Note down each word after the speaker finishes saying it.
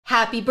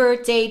Happy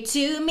birthday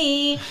to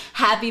me.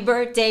 Happy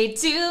birthday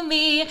to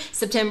me.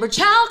 September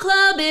Chow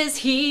Club is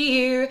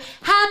here.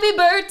 Happy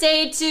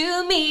birthday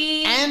to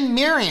me. And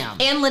Miriam.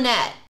 And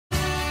Lynette.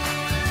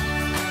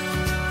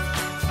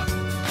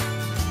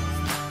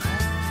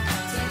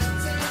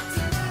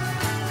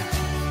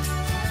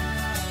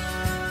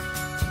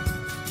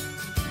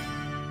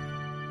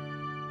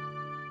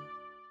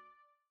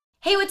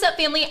 Hey, what's up,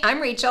 family? I'm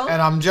Rachel.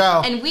 And I'm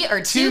Joe. And we are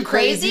Two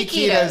Crazy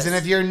Ketos. And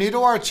if you're new to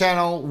our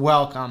channel,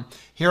 welcome.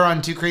 Here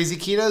on Two Crazy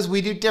Ketos,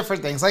 we do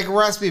different things like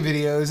recipe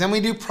videos and we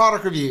do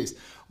product reviews.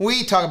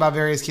 We talk about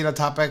various keto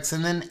topics,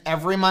 and then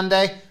every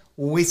Monday,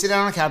 we sit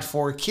down on the couch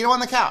for Keto on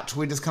the Couch.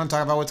 We just kind of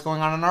talk about what's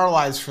going on in our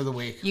lives for the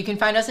week. You can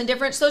find us on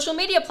different social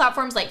media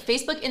platforms like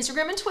Facebook,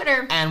 Instagram, and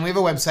Twitter. And we have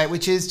a website,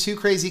 which is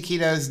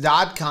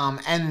twocrazyketos.com,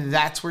 and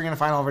that's where you're going to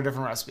find all of our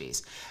different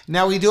recipes.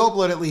 Now, we do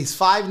upload at least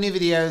 5 new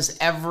videos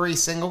every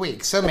single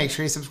week, so make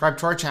sure you subscribe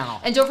to our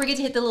channel. And don't forget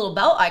to hit the little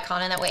bell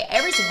icon, and that way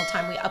every single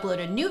time we upload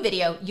a new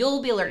video,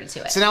 you'll be alerted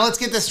to it. So now let's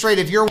get this straight.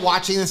 If you're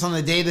watching this on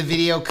the day the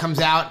video comes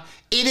out,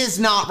 it is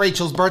not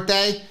Rachel's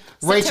birthday.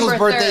 Rachel's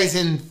birthday is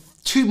in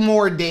 2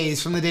 more days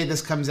from the day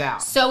this comes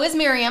out. So is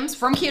Miriam's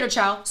from Keto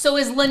Chow. So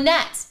is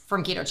Lynette's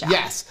from Keto Chow.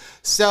 Yes.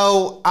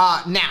 So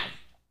now,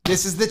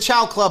 this is the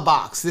Chow Club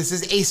box. This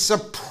is a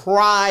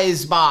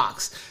surprise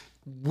box.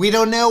 We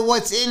don't know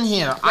what's in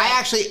here. Right. I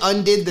actually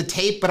undid the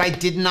tape, but I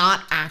did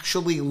not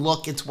actually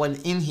look at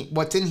what's in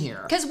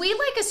here. Because we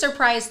like a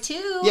surprise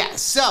too. Yeah.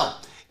 So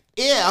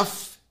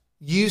if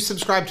you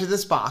subscribe to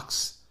this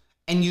box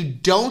and you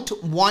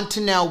don't want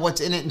to know what's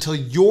in it until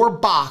your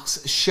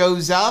box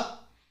shows up,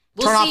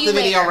 turn off the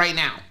video right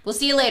now. We'll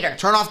see you later.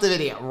 Turn off the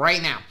video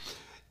right now.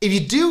 If you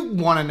do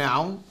want to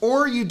know,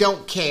 or you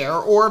don't care,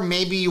 or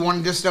maybe you want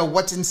to just know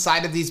what's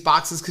inside of these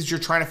boxes because you're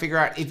trying to figure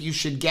out if you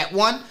should get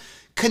one,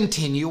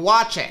 continue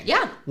watching.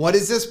 Yeah. What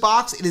is this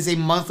box? It is a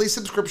monthly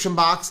subscription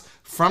box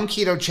from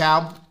Keto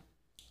Chow.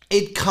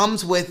 It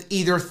comes with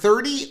either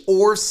 30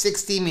 or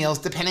 60 meals,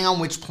 depending on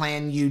which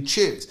plan you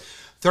choose.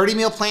 30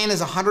 meal plan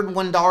is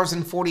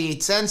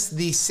 $101.48.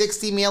 The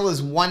 60 meal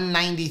is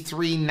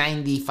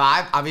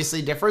 $193.95.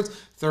 Obviously difference,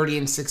 30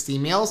 and 60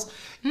 meals.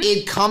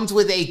 It comes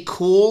with a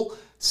cool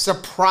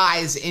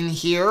surprise in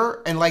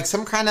here and like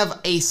some kind of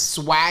a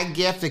swag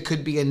gift. It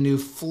could be a new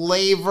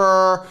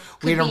flavor.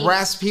 We had a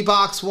recipe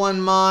box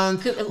 1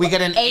 month. We got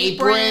an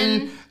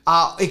apron.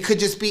 It could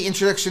just be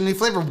introduction to new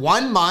flavor.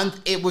 1 month,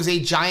 it was a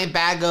giant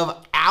bag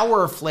of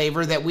our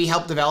flavor that we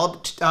helped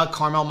develop,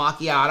 caramel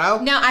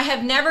macchiato. Now, I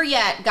have never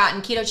yet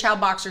gotten Keto Chow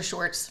boxer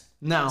shorts.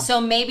 No.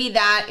 So maybe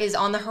that is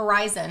on the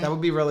horizon. That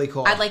would be really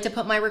cool. I'd like to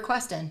put my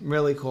request in.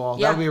 Really cool.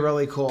 Yeah. That would be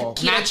really cool.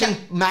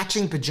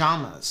 Matching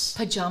pajamas.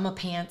 Pajama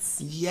pants.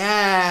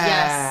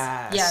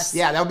 Yes. Yes.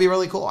 Yeah, that would be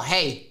really cool.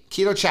 Hey,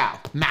 Keto Chow,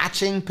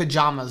 matching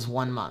pajamas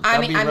 1 month. That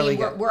would be really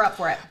good. We're up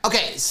for it.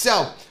 Okay,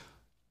 so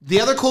the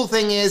other cool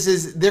thing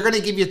is they're going to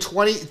give you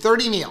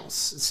 30 meals.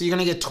 So you're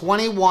going to get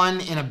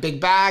 21 in a big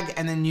bag,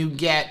 and then you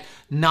get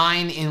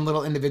 9 in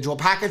little individual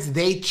packets.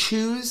 They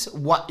choose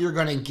what you're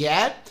going to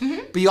get,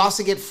 but you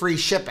also get free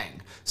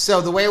shipping.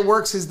 So the way it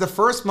works is the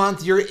first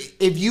month,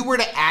 if you were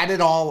to add it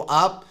all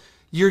up,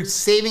 you're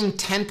saving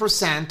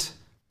 10%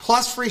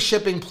 plus free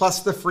shipping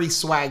plus the free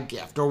swag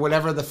gift or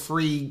whatever the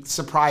free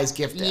surprise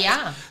gift is.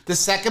 Yeah. The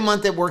second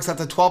month it works out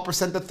to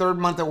 12%. The third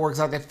month it works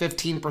out to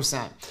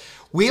 15%.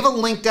 We have a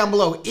link down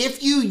below.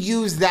 If you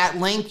use that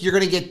link, you're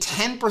going to get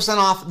 10%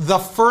 off the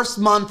first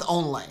month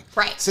only.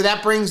 Right. So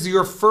that brings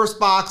your first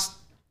box,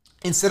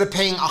 instead of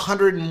paying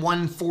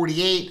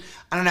 $101.48,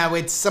 I don't know,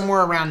 it's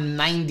somewhere around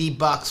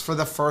 $90 for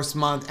the first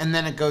month, and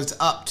then it goes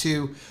up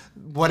to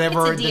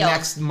whatever the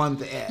next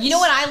month is. You know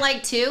what I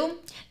like too?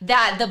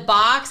 That the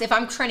box, if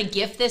I'm trying to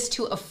gift this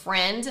to a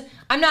friend,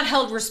 I'm not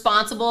held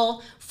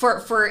responsible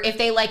for if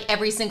they like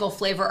every single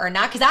flavor or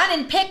not, because I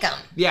didn't pick them.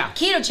 Yeah.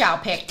 Keto Chow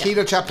picked them.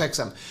 Keto Chow picks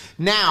them.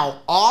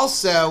 Now,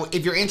 also,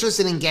 if you're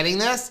interested in getting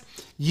this,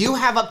 you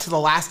have up to the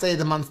last day of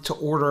the month to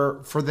order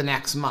for the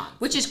next month.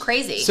 Which is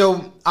crazy.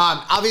 So,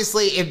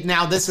 obviously,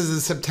 now this is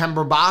a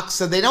September box,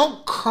 so they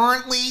don't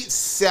currently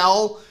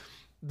sell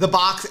the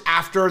box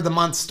after the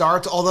month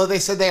starts, although they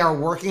said they are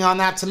working on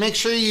that. So make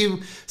sure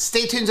you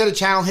stay tuned to the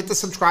channel, hit the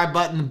subscribe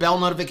button, the bell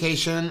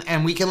notification,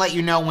 and we can let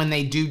you know when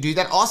they do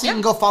that. Also, you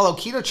can go follow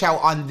Keto Chow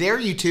on their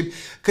YouTube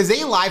because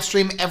they live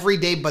stream every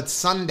day but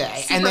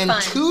Sunday. Super and then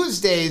fun.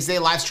 Tuesdays, they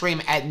live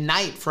stream at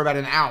night for about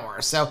an hour.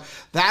 So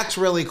that's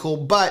really cool.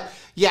 But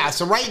yeah,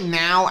 so right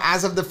now,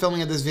 as of the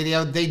filming of this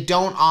video, they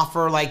don't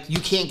offer, like, you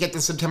can't get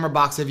the September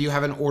box if you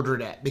haven't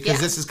ordered it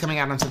because this is coming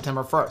out on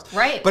September 1st.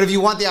 Right. But if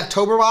you want the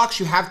October box,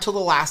 you have till the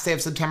last day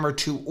of September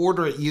to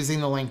order it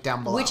using the link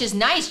down below. Which is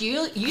nice.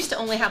 You used to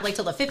only have like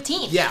till the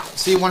 15th. Yeah.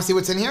 So you want to see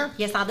what's in here?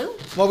 Yes, I do.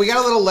 Well, we got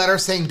a little letter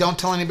saying don't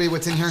tell anybody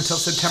what's in here until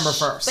September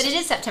 1st. But it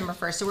is September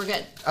 1st, so we're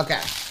good.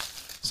 Okay.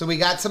 So we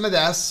got some of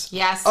this.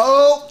 Yes.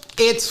 Oh,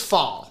 it's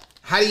fall.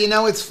 How do you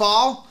know it's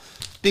fall?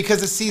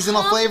 Because the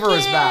seasonal flavor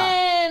is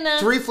back. pumpkin.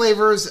 3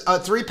 flavors,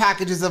 3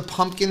 packages of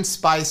pumpkin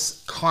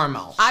spice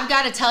caramel. I've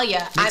got to tell you.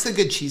 Makes a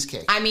good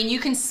cheesecake. I mean, you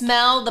can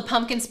smell the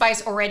pumpkin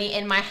spice already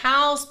in my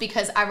house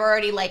because I've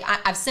already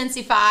I've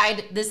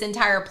sensified this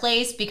entire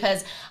place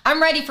because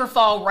I'm ready for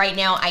fall right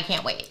now. I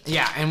can't wait.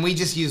 Yeah, and we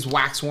just use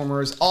wax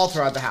warmers all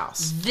throughout the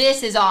house.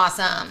 This is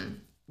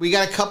awesome. We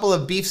got a couple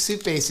of beef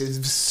soup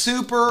bases.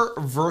 Super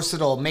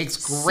versatile.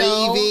 Makes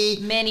gravy.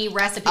 So many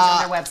recipes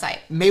on their website.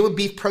 Made with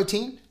beef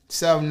protein.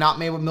 So not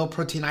made with milk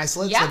protein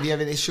isolate. Yeah. So if you have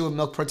an issue with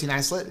milk protein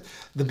isolate,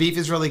 the beef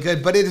is really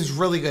good. But it is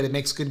really good. It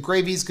makes good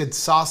gravies, good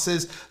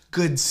sauces,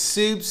 good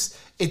soups.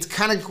 It's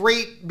kind of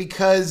great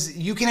because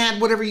you can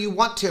add whatever you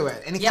want to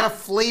it. Any kind of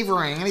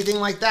flavoring, anything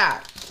like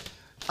that.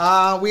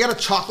 We got a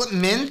chocolate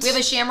mint. We have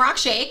a shamrock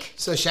shake.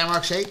 So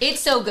shamrock shake. It's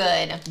so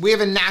good. We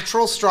have a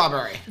natural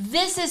strawberry.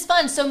 This is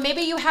fun. So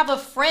maybe you have a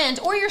friend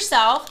or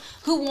yourself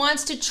who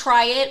wants to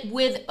try it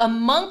with a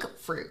monk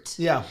fruit.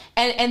 Yeah.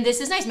 And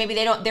this is nice. Maybe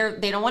they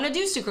don't want to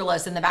do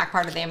sucralose in the back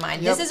part of their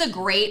mind. Yep. This is a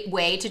great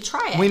way to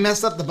try it. We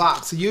messed up the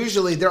box.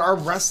 Usually there are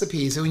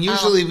recipes, and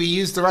usually we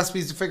use the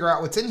recipes to figure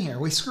out what's in here.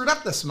 We screwed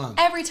up this month.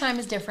 Every time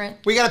is different.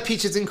 We got a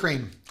peaches and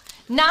cream.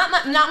 Not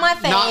my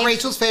favorite. Not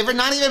Rachel's favorite,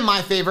 not even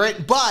my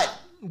favorite, but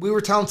we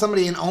were telling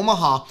somebody in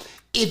Omaha,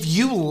 if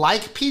you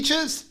like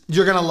peaches,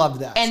 you're gonna love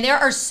this. And there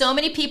are so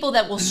many people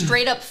that will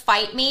straight up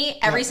fight me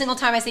every single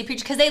time I say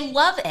peach because they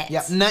love it.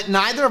 Yeah,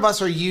 neither of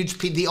us are huge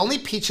peach. The only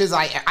peaches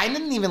I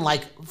didn't even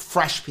like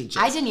fresh peaches.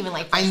 I didn't even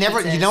like fresh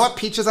peaches. You know what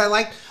peaches I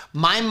like?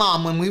 My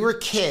mom, when we were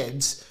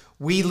kids,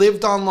 we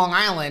lived on Long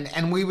Island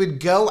and we would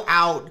go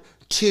out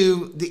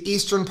to the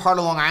eastern part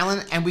of Long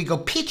Island and we go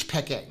peach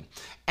picking.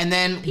 And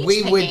then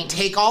we would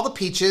take all the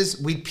peaches,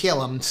 we'd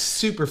peel them.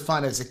 Super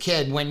fun as a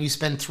kid when you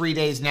spend 3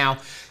 days now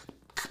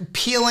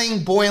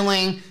peeling,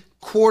 boiling,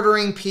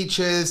 quartering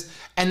peaches,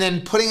 and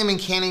then putting them in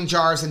canning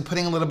jars and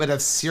putting a little bit of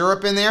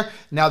syrup in there.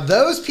 Now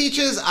those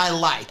peaches I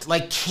liked,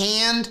 like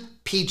canned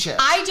peaches.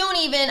 I don't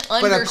even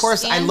understand. But of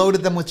course I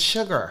loaded them with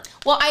sugar.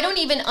 Well, I don't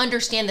even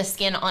understand the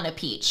skin on a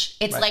peach.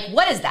 It's like,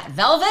 what is that,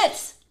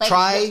 velvet?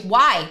 Like,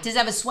 why? Does it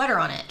have a sweater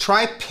on it?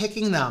 Try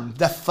picking them.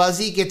 The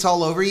fuzzy gets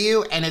all over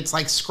you and it's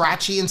like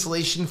scratchy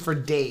insulation for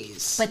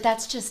days. But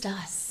that's just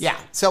us. Yeah.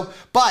 So,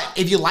 but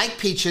if you like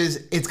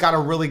peaches, it's got a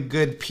really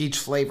good peach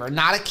flavor.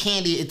 Not a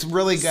candy. It's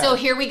really good. So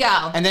here we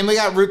go. And then we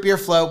got root beer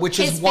float, which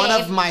is one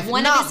of my favorite.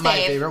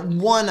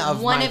 One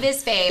of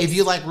his faves. If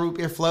you like root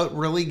beer float,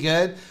 really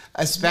good.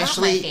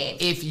 Especially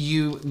if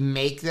you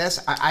make this.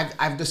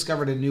 I've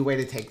discovered a new way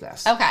to take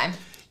this. Okay.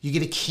 You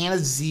get a can of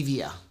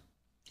Zevia.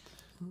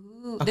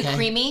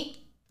 Okay.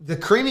 The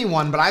creamy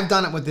one, but I've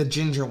done it with the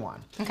ginger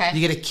one. Okay.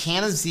 You get a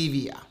can of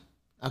Zevia,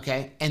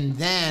 okay? And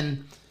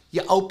then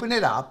you open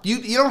it up.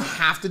 You don't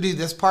have to do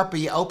this part, but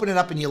you open it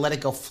up and you let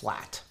it go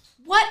flat.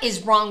 What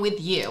is wrong with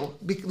you?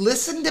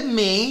 Listen to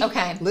me.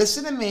 Okay.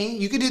 Listen to me.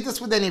 You can do this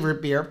with any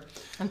root beer.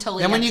 I'm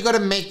totally Then when you go to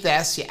make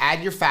this, you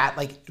add your fat.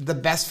 Like the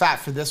best fat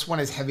for this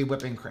one is heavy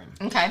whipping cream.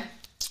 Okay.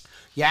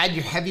 You add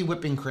your heavy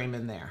whipping cream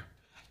in there.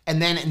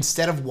 And then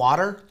instead of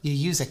water, you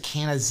use a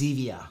can of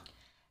Zevia.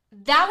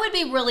 That would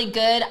be really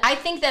good. I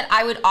think that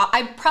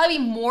I'd probably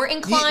be more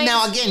inclined.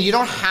 Now, again, you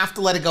don't have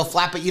to let it go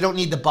flat, but you don't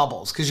need the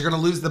bubbles because you're going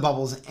to lose the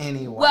bubbles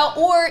anyway. Well,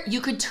 or you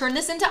could turn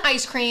this into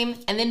ice cream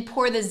and then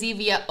pour the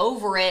Zevia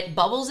over it,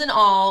 bubbles and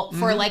all,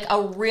 for like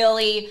a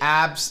really...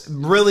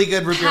 really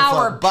good root beer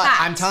float. But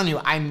packed. I'm telling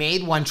you, I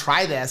made one,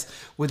 try this,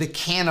 with a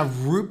can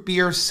of root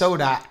beer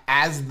soda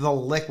as the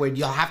liquid.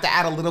 You'll have to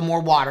add a little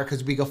more water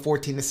because we go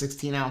 14 to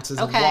 16 ounces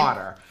of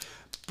water.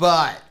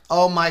 But,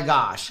 oh my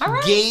gosh. All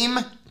right. Game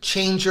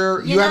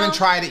changer. You haven't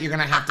tried it, you're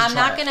gonna have to try it. I'm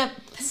not gonna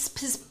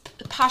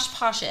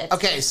posh it.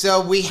 Okay,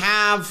 so we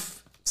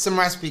have some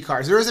recipe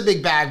cards. There is a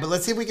big bag, but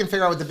let's see if we can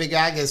figure out what the big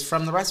bag is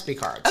from the recipe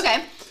cards.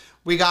 Okay.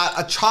 We got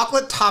a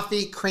chocolate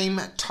toffee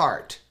cream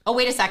tart. Oh,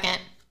 wait a second.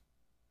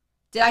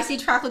 Did I see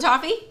chocolate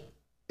toffee?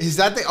 Is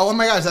that the, oh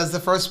my gosh, that's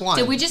the first one.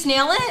 Did we just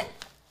nail it?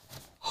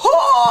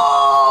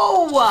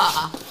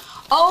 Oh!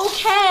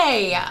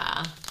 Okay.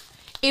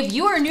 If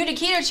you are new to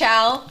Keto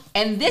Chow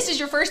and this is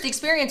your first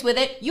experience with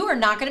it, you are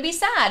not going to be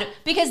sad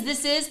because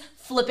this is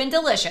flippin'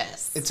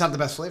 delicious. It's not the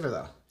best flavor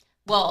though.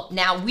 Well,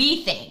 now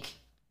we think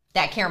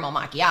that caramel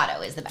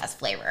macchiato is the best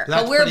flavor,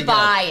 That's but we're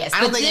biased. I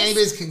don't think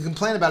anybody can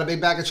complain about a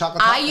big bag of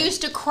chocolate toffee. I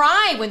used to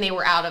cry when they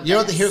were out of You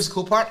know what? Here's the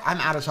cool part. I'm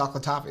out of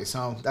chocolate toffee,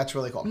 so that's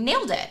really cool.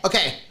 Nailed it.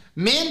 Okay,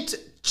 mint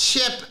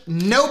chip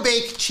no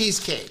bake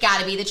cheesecake.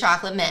 Gotta be the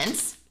chocolate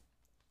mints.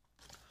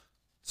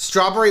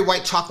 Strawberry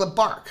white chocolate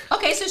bark.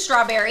 Okay, so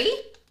strawberry.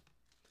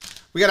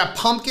 We got a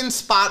pumpkin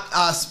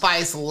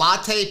spice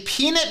latte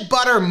peanut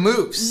butter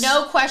mousse.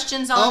 No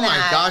questions on that. Oh my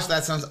gosh,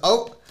 that sounds,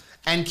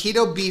 and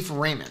keto beef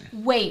ramen.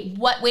 Wait,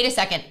 what? Wait a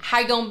second. How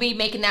you gonna be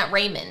making that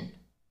ramen?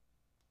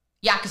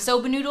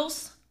 Yakisoba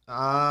noodles?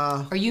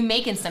 Are you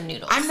making some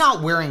noodles? I'm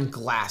not wearing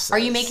glasses. Are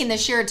you making the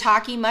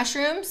shirataki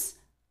mushrooms?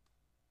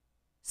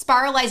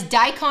 Spiralized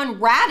daikon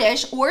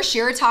radish or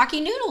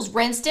shirataki noodles,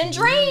 rinsed and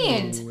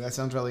drained. Ooh, that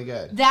sounds really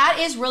good. That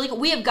is really good.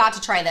 We have got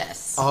to try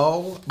this.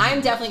 Oh,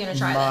 I'm definitely going to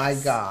try this.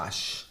 My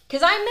gosh.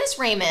 Because I miss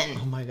ramen.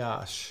 Oh my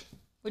gosh.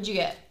 What'd you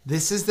get?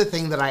 This is the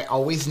thing that I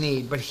always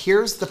need, but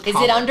here's the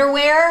problem. Is it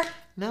underwear?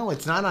 No,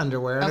 it's not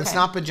underwear, and it's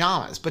not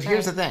pajamas. But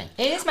here's the thing.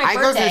 It is my birthday.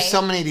 I go through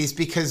so many of these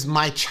because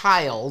my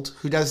child,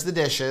 who does the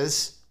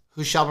dishes,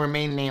 who shall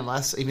remain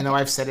nameless, even though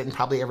I've said it in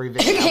probably every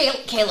video.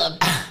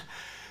 Caleb.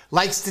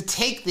 Likes to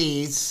take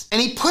these, and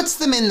he puts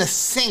them in the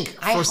sink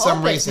for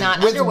some reason. Not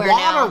with underwear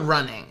water now.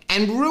 running,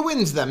 and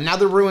ruins them. Now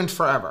they're ruined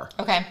forever.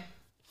 Okay.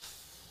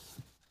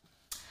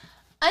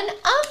 An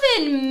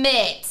oven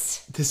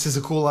mitt. This is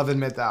a cool oven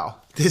mitt, though.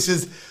 This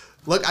is...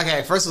 Look,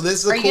 okay, first of all,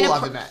 this is a cool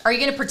oven mitt. Are you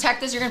going to protect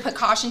this? You're going to put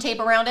caution tape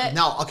around it?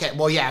 No, okay,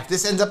 well, yeah, if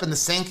this ends up in the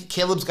sink,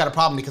 Caleb's got a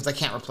problem because I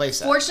can't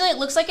replace it. Fortunately, it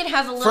looks like it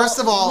has a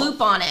little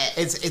loop on it.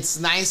 It's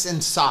nice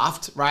and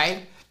soft,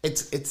 right?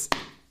 It's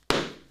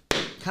kind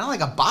of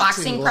like a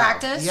boxing glove.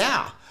 Practice?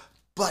 Yeah.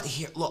 But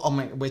here, look, oh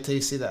my, wait till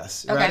you see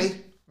this. You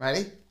okay.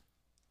 Ready?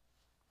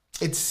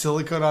 It's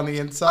silicone on the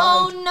inside.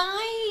 Oh,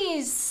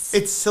 nice.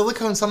 It's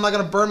silicone, so I'm not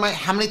gonna burn my...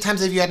 How many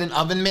times have you had an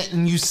oven mitt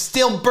and you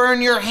still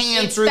burn your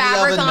hand through the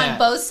oven mitt? It's fabric on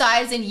both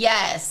sides, and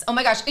yes. Oh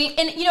my gosh.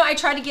 And you know, I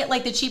tried to get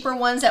like the cheaper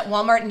ones at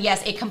Walmart, and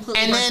yes, it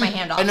completely burns my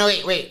hand off. No,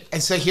 wait.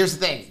 And so here's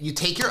the thing. You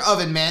take your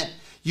oven mitt,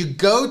 you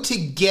go to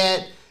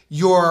get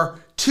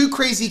your 2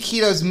 Crazy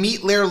Ketos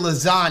meat layer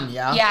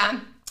lasagna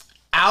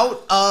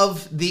out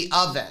of the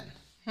oven.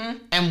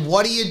 And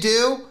what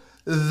do?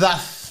 The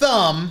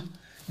thumb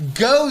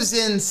goes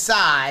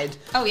inside.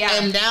 Oh, yeah.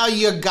 And now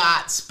you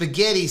got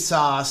spaghetti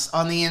sauce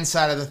on the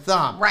inside of the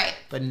thumb. Right.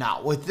 But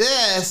not with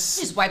this.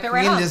 Just wipe it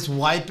right off. off. You can just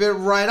wipe it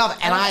right off.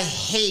 And I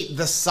hate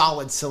the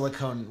solid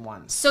silicone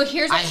ones. So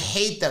here's... I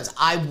hate those.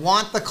 I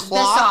want the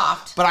cloth. The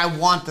soft. But I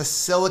want the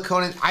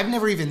silicone. I've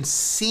never even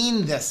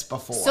seen this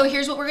before. So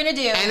here's what we're going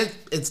to do. And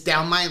it's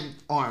down my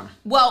arm.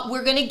 Well,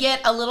 we're going to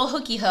get a little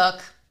hooky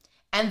hook.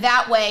 And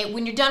that way,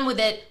 when you're done with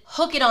it,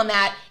 hook it on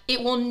that.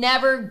 It will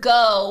never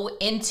go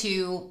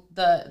into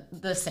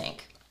the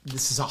sink.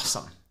 This is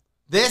awesome.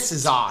 This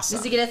is awesome.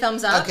 Does it get a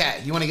thumbs up?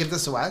 Okay, you want to give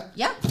this away?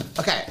 Yeah.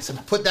 Okay, so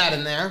put that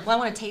in there. Well, I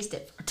want to taste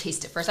it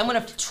first. I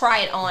want to try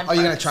it on first.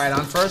 You're going to try it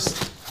on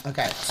first?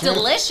 Okay. It's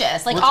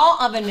delicious. Like all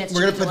oven mitts.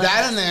 We're going to put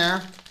that in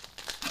there.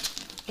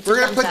 We're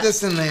going to put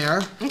this in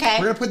there. Okay.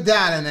 We're going to put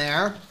that in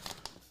there.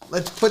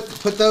 Let's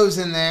put those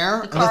in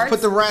there. And let's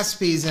put the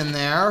recipes in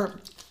there.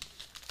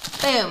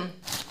 Boom.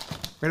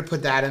 We're going to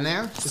put that in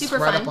there. Just super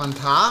right fun. Up on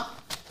top.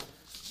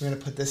 We're going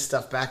to put this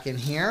stuff back in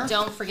here.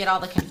 Don't forget all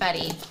the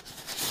confetti.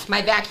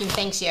 My vacuum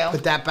thanks you.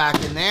 Put that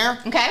back in there.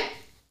 Okay.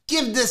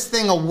 Give this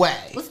thing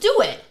away. Let's do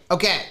it.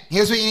 Okay,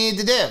 here's what you need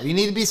to do. You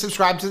need to be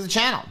subscribed to the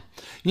channel.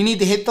 You need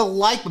to hit the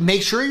like,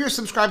 make sure you're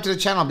subscribed to the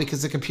channel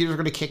because the computer's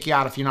going to kick you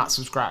out if you're not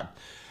subscribed.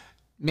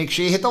 Make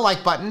sure you hit the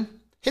like button.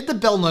 Hit the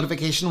bell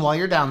notification while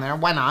you're down there.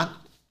 Why not?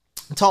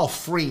 It's all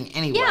free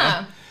anyway.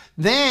 Yeah.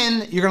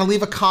 Then you're going to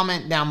leave a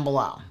comment down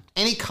below.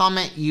 Any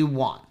comment you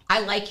want. I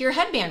like your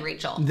headband,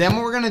 Rachel. Then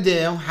what we're going to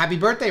do, happy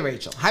birthday,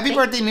 Rachel. Happy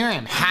birthday,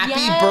 Miriam.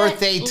 Happy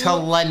birthday to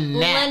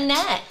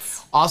Lynette.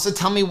 Also,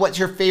 tell me what's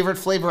your favorite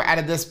flavor out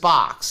of this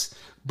box.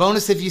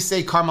 Bonus if you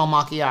say caramel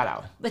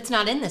macchiato. It's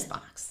not in this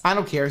box. I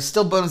don't care. It's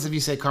still bonus if you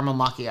say caramel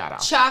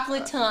macchiato.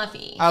 Chocolate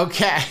toffee.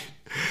 Okay.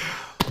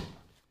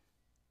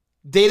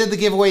 Date of the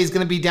giveaway is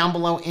going to be down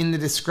below in the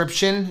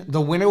description. The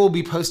winner will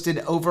be posted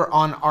over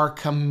on our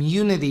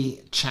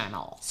community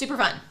channel. Super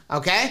fun.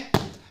 Okay?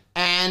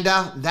 And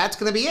that's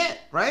going to be it,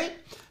 right?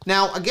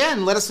 Now,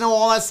 again, let us know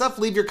all that stuff.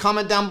 Leave your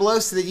comment down below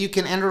so that you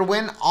can enter to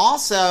win.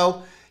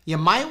 Also, you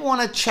might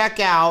want to check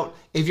out,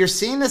 if you're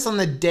seeing this on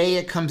the day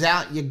it comes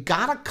out, you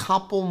got a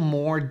couple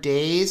more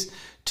days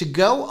to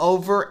go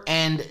over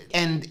and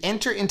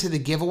enter into the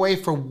giveaway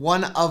for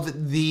one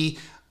of the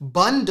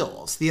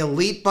bundles, the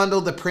elite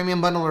bundle, the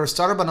premium bundle, or a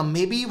starter bundle.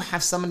 Maybe you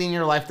have somebody in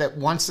your life that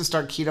wants to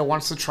start keto,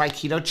 wants to try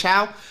Keto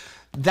Chow.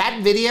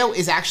 That video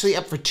is actually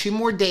up for 2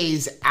 more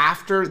days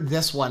after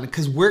this one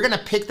because we're going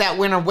to pick that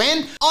winner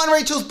when? On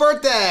Rachel's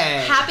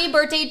birthday. Happy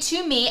birthday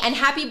to me and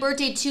happy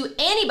birthday to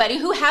anybody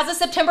who has a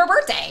September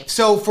birthday.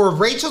 So for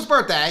Rachel's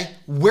birthday,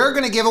 we're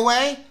going to give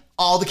away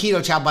all the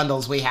Keto Chow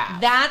bundles we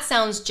have. That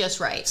sounds just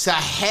right. So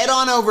head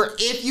on over.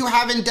 If you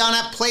haven't done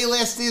it,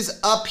 playlist is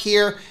up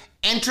here.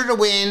 Enter to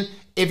win.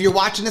 If you're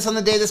watching this on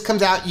the day this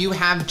comes out, you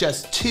have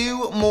just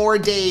 2 more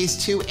days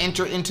to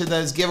enter into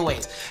those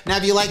giveaways. Now,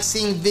 if you like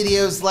seeing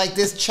videos like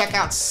this, check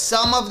out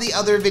some of the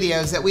other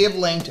videos that we have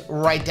linked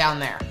right down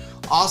there.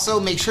 Also,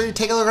 make sure you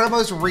take a look at our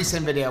most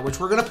recent video,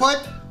 which we're gonna put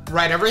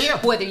right over here.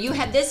 Whether you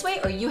head this way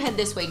or you head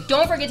this way,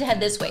 don't forget to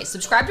head this way.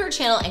 Subscribe to our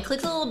channel and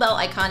click the little bell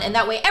icon, and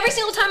that way every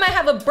single time I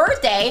have a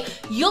birthday,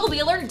 you'll be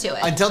alerted to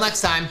it. Until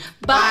next time,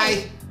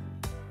 bye. Bye.